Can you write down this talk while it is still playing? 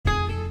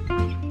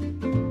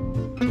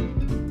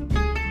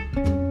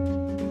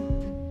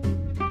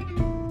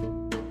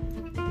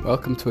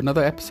Welcome to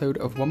another episode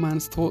of One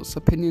Man's Thoughts,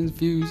 Opinions,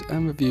 Views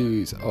and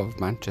Reviews of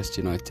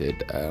Manchester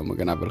United. We're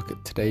going to have a look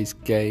at today's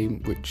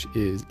game, which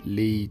is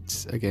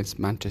Leeds against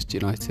Manchester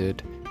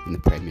United in the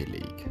Premier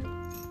League.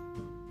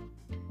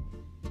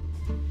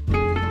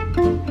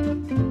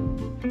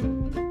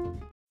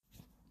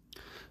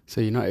 So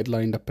United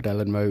lined up at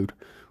Ellen Road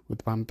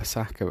with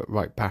Wan-Bissaka at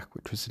right back,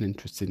 which was an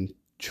interesting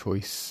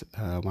choice.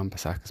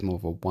 Wan-Bissaka's more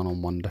of a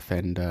one-on-one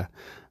defender.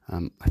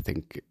 I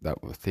think that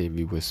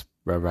theory was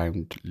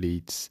around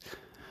Leeds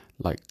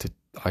like to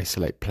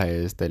isolate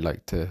players. They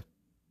like to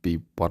be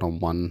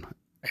one-on-one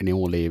in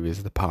all areas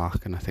of the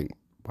park, and I think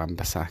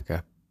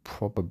Wan-Bissaka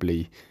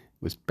probably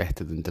was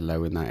better than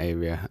Dalot in that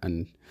area.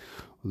 And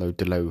although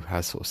Dalot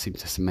has sort of seemed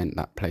to cement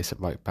that place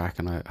at right back,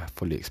 and I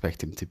fully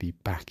expect him to be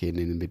back in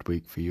the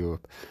midweek for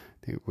Europe,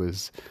 I think it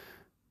was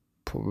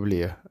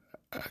probably a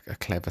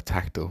clever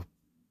tactical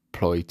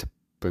ploy to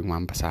bring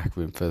Wan-Bissaka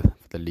in for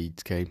the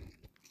Leeds game.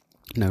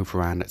 No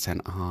Varane at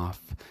centre-half,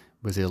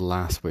 was ill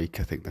last week.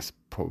 I think that's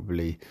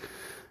probably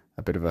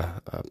a bit of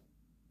a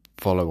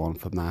follow-on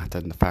from that,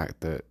 and the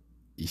fact that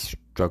he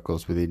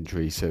struggles with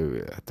injury,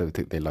 so I don't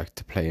think they like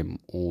to play him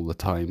all the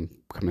time.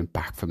 Coming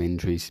back from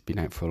injuries, he's been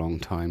out for a long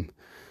time.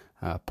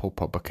 Paul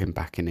Pogba came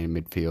back in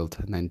midfield,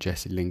 and then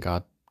Jesse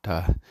Lingard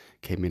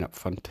came in up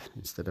front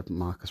instead of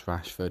Marcus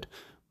Rashford,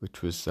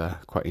 which was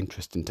quite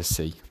interesting to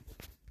see.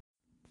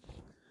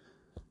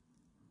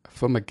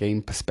 From a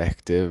game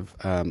perspective,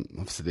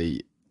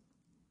 obviously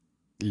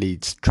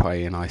Leeds try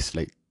and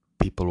isolate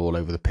people all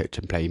over the pitch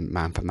and play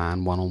man for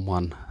man,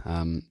 one-on-one,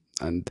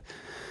 and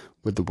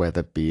with the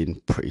weather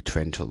being pretty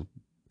torrential,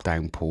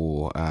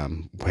 downpour,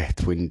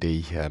 wet,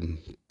 windy,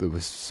 there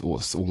was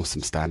almost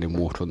some standing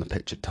water on the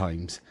pitch at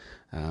times,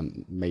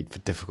 made for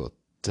difficult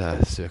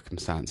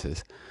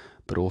circumstances,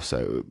 but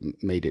also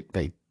made it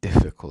very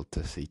difficult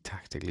to see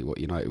tactically what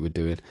United were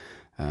doing.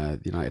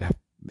 United have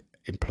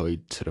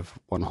employed sort of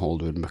one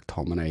holder in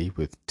McTominay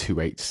with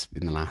 2/8s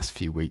in the last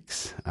few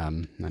weeks,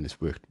 and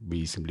it's worked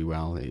reasonably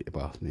well.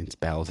 In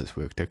spells it's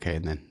worked okay,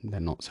 and then they're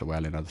not so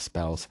well in other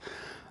spells.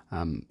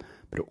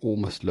 But it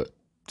almost looked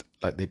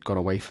like they'd gone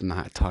away from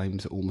that at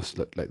times. It almost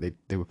looked like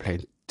they were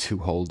playing two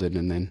holding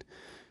and then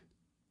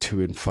two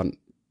in front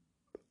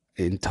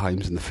in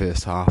times in the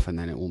first half, and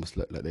then it almost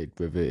looked like they'd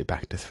reverted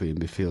back to three in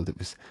midfield. It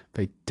was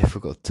very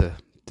difficult to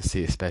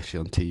see, especially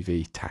on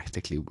TV,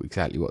 tactically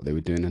exactly what they were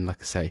doing. And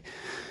like I say,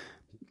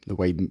 the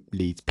way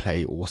Leeds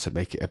play also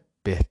make it a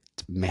bit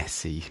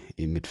messy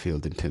in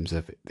midfield in terms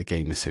of the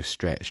game is so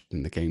stretched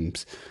and the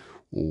game's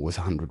always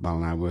 100 mile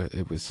an hour.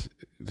 It was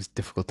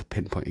difficult to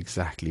pinpoint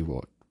exactly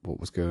what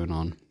was going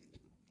on.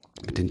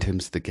 But in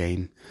terms of the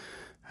game,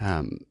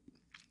 the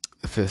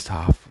first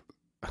half,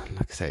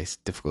 like I say, it's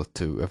difficult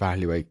to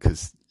evaluate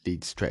because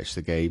Leeds stretch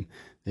the game.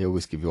 They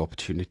always give you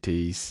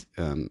opportunities,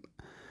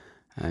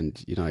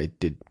 and United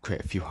did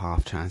create a few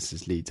half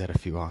chances. Leeds had a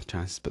few half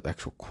chances, but the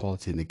actual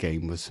quality in the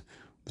game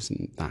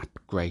wasn't that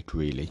great,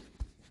 really.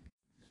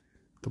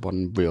 The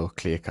one real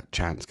clear-cut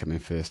chance coming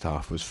first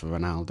half was for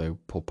Ronaldo.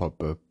 Paul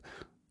Pogba,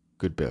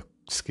 good bit of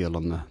skill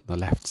on the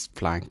left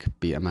flank,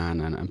 beat a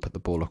man and put the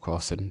ball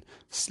across and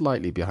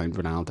slightly behind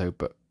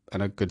Ronaldo,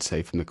 and a good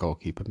save from the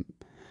goalkeeper.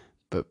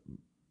 But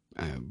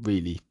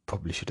really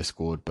probably should have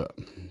scored, but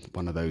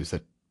one of those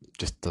that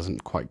just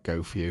doesn't quite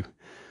go for you.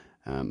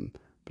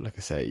 But like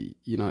I say,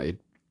 United,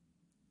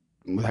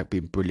 without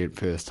being brilliant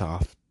first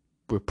half,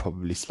 were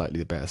probably slightly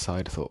the better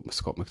side. I thought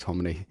Scott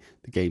McTominay,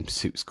 the game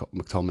suits Scott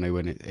McTominay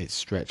when it's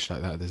stretched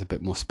like that. There's a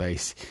bit more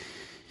space.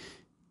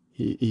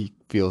 He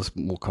feels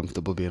more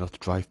comfortable being able to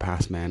drive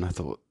past men. I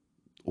thought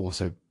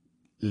also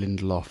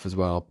Lindelof as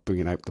well,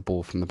 bringing out the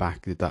ball from the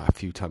back, did that a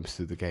few times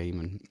through the game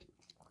and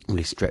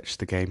really stretched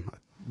the game.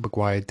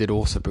 Maguire did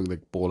also bring the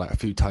ball out a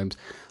few times,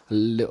 a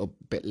little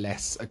bit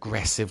less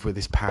aggressive with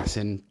his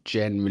passing,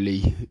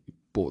 generally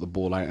brought the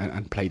ball out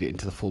and played it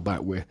into the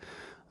fullback, where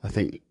I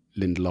think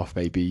Lindelof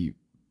maybe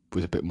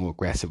was a bit more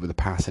aggressive with the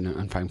passing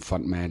and found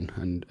front men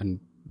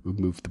and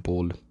moved the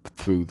ball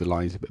through the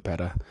lines a bit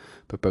better.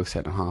 But both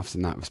centre halves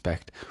in that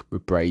respect were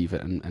brave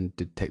and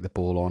did take the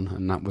ball on,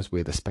 and that was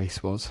where the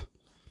space was.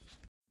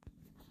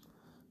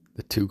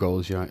 The two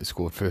goals United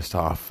scored first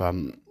half,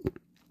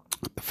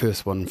 the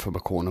first one from a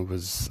corner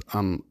was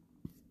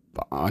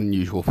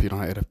unusual for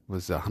United. It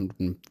was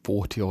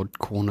 140 odd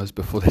corners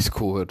before they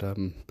scored.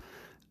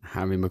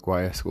 Harry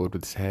Maguire scored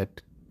with his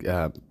head.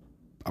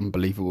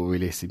 Unbelievable,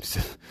 really. It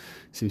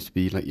seems to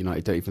be like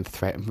United don't even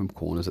threaten from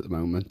corners at the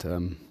moment.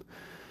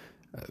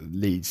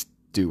 Leeds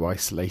do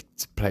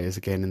isolate players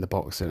again in the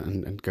box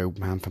and go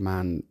man for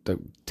man.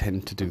 Don't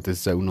tend to do the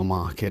zonal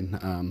marking.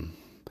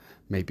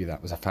 Maybe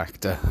that was a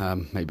factor.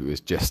 Maybe it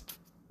was just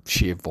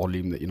sheer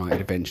volume that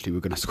United eventually were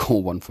going to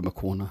score one from a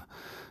corner,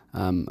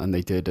 and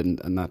they did,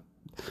 and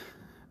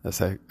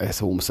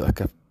that's almost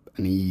like an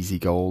easy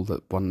goal,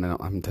 that one they're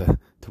not having to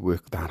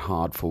work that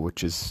hard for,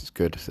 which is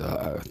good.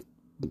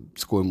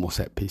 Scoring more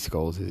set piece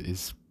goals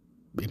is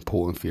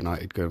important for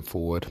United going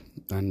forward,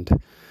 and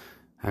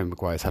Harry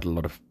Maguire's had a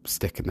lot of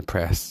stick in the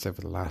press over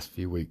the last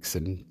few weeks,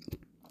 and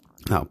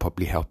that'll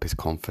probably help his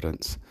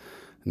confidence.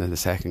 And then the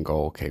second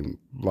goal came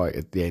right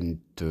at the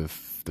end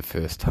of the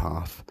first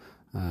half.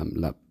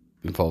 That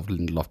involved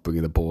Lindelof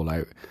bringing the ball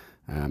out.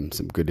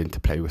 Some good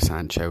interplay with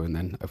Sancho, and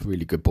then a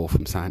really good ball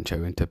from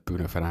Sancho into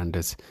Bruno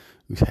Fernandes,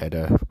 whose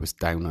header was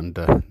down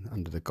under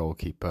the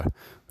goalkeeper,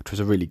 which was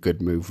a really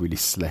good move, really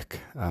slick,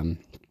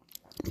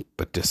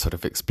 but just sort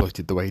of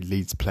exploited the way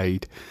Leeds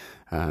played.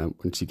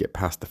 Once you get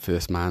past the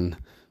first man,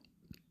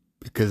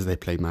 because they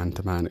play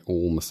man-to-man, it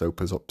almost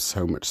opens up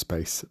so much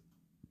space,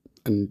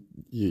 and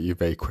you're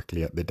very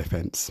quickly at the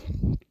defence.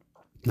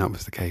 That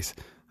was the case,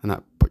 and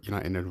that put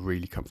United in a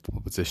really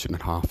comfortable position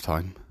at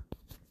half-time.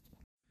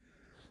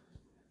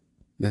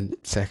 Then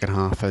second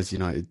half, as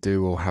United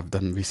do or have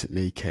done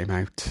recently, came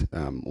out,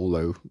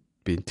 although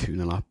being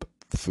 2-0 up,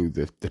 through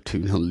the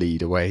 2-0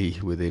 lead away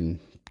within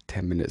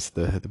 10 minutes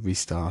the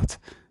restart.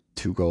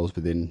 2 goals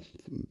within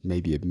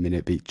maybe a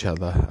minute of each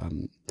other.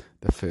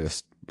 The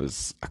first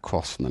was a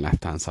cross from the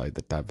left-hand side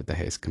that David De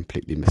Gea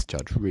completely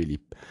misjudged. Really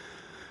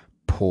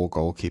poor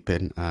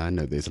goalkeeping. I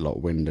know there's a lot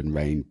of wind and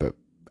rain, but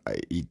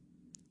he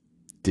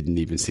didn't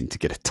even seem to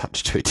get a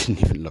touch to it,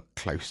 didn't even look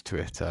close to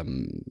it,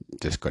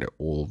 just got it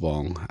all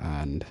wrong.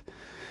 And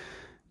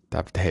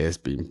David De Gea has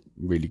been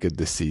really good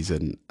this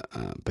season,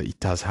 but he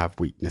does have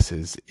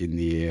weaknesses in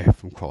the air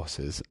from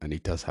crosses, and he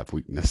does have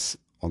weakness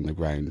on the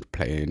ground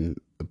playing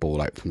the ball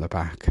out from the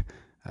back.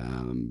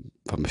 From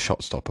a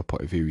shot stopper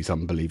point of view, he's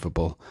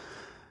unbelievable,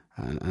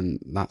 and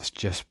that's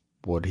just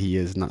what he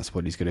is, and that's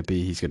what he's going to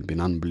be. He's going to be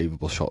an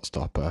unbelievable shot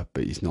stopper,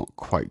 but he's not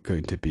quite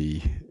going to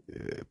be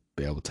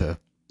able to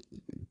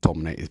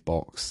dominate his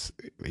box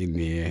in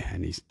the air,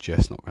 and he's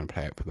just not going to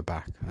play out for the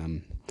back.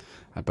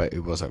 But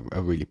it was a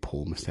really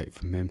poor mistake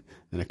from him.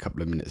 Then a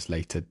couple of minutes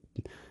later,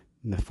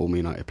 the former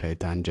United player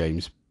Dan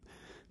James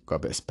got a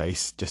bit of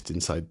space just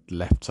inside the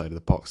left side of the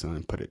box and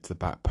then put it to the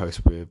back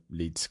post where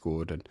Leeds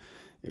scored. And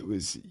it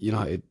was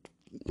United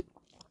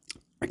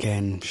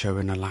again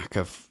showing a lack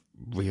of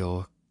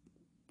real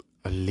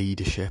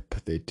leadership.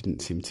 There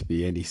didn't seem to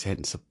be any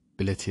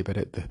sensibility about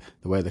it.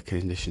 The weather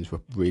conditions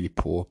were really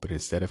poor, but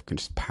instead of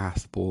just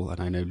pass the ball, and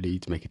I know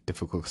Leeds make it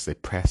difficult because they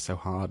press so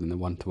hard in the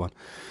 1-to-1,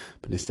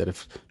 but instead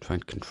of trying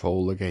to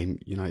control the game,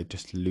 United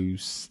just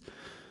lose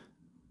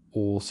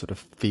all sort of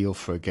feel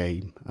for a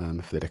game.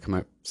 If they'd have come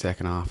out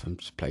second half and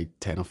just played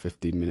 10 or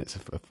 15 minutes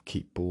of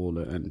keep ball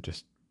and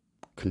just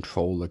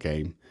control the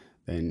game,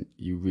 then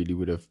you really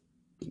would have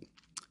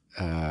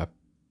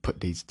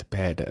put Leeds to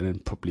bed and then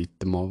probably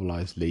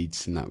demoralised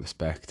Leeds in that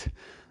respect.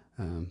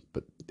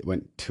 But it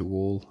went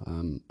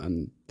 2-2,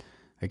 and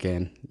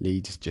again,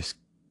 Leeds just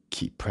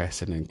keep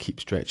pressing and keep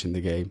stretching the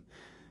game.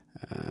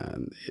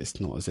 It's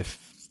not as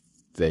if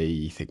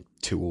they think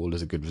 2-2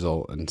 is a good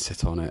result and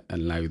sit on it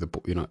and allow the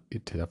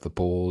to have the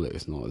ball.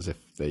 It's not as if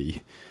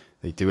they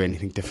do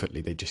anything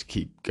differently. They just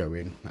keep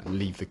going and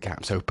leave the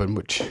gaps open,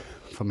 which,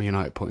 from a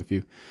United point of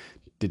view,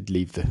 did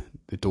leave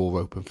the door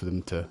open for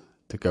them to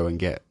go and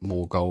get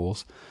more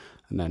goals.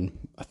 And then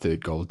a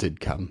third goal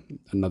did come.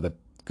 Another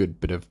good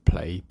bit of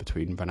play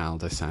between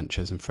Ronaldo,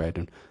 Sanchez and Fred,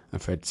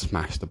 and Fred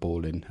smashed the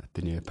ball in at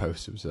the near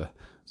post. It was a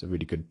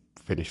really good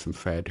finish from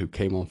Fred, who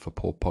came on for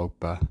Paul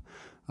Pogba.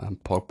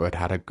 Pogba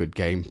had a good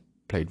game,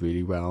 played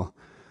really well,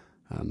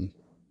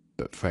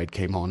 but Fred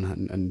came on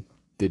and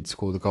did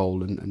score the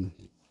goal, and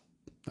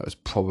that was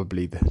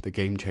probably the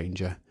game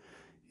changer.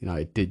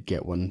 It did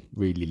get one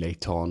really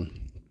late on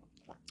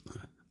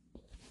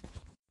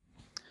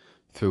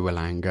through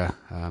Elanga.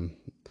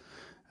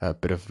 A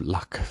bit of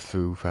luck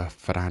through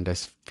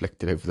Fernandes,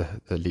 flicked it over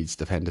the Leeds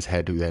defender's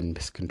head, who then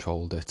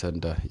miscontrolled it,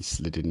 and he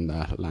slid in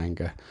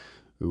Elanga,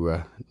 who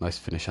nice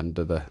finish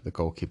under the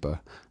goalkeeper.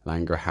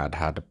 Elanga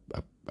had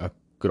a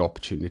good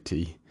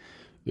opportunity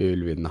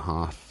earlier in the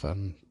half,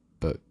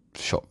 but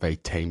shot very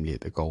tamely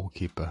at the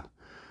goalkeeper.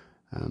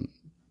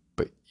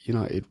 But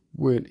it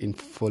weren't in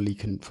fully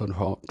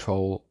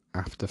control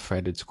after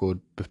Fred had scored,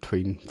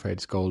 between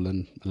Fred's goal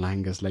and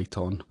Elanga's late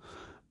on,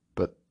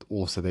 but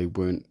also they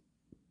weren't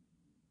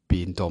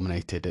being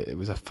dominated. It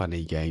was a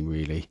funny game,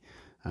 really.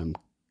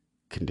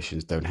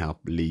 Conditions don't help.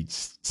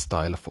 Leeds'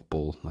 style of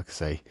football, like I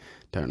say,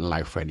 don't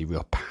allow for any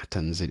real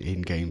patterns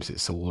in games.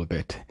 It's all a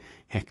bit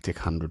hectic,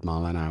 100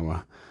 mile an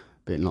hour.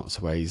 But in lots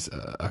of ways,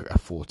 a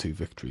 4-2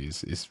 victory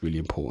is really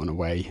important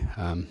away.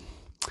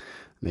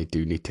 They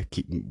do need to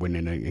keep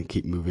winning and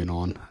keep moving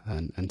on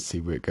and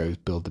see where it goes.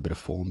 Build a bit of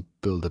form,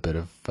 build a bit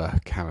of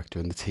character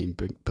in the team,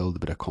 build a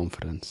bit of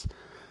confidence.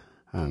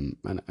 And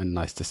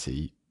nice to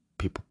see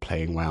people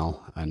playing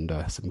well and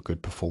some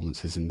good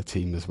performances in the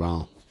team as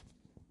well.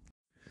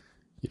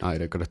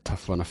 United have got a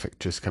tough run of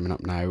fixtures coming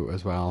up now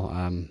as well.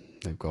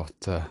 They've got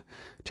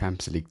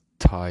Champions League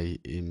tie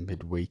in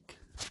midweek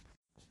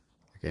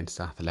against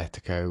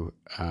Atletico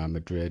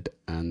Madrid,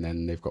 and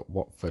then they've got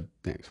Watford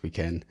next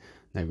weekend.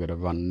 They've got a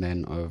run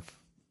then of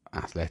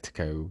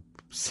Atletico,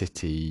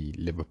 City,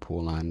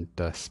 Liverpool and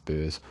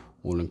Spurs,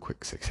 all in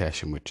quick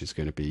succession, which is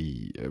going to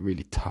be a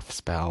really tough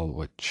spell,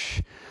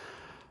 which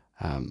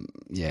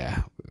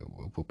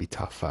will be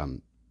tough.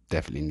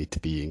 Definitely need to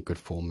be in good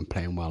form and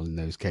playing well in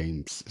those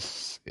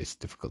games. It's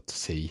difficult to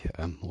see,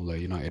 although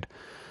United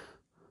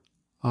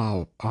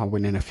are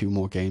winning a few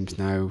more games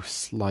now,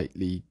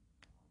 slightly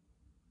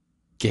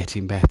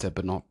getting better,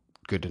 but not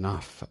good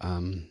enough.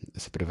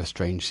 It's a bit of a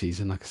strange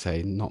season, like I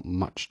say, not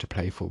much to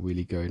play for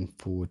really going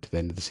forward to the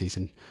end of the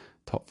season.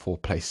 Top 4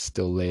 place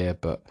still there,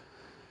 but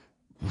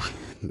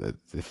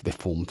the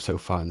form so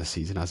far in the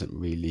season hasn't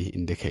really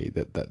indicated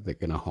that they're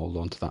going to hold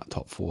on to that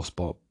top 4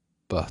 spot.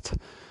 But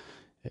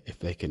if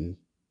they can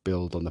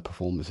build on the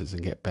performances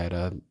and get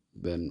better,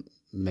 then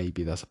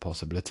maybe there's a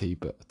possibility.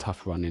 But a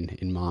tough run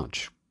in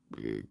March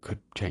could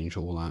change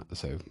all that.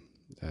 So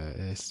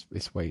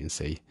it's wait and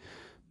see.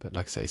 But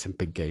like I say, some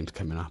big games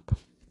coming up.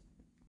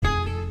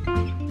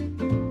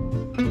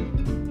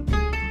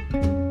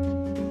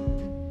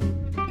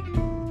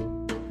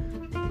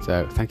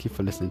 So thank you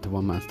for listening to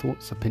One Man's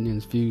Thoughts,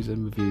 Opinions, Views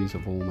and Reviews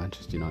of all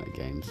Manchester United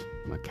games.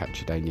 I'll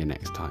catch you down here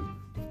next time.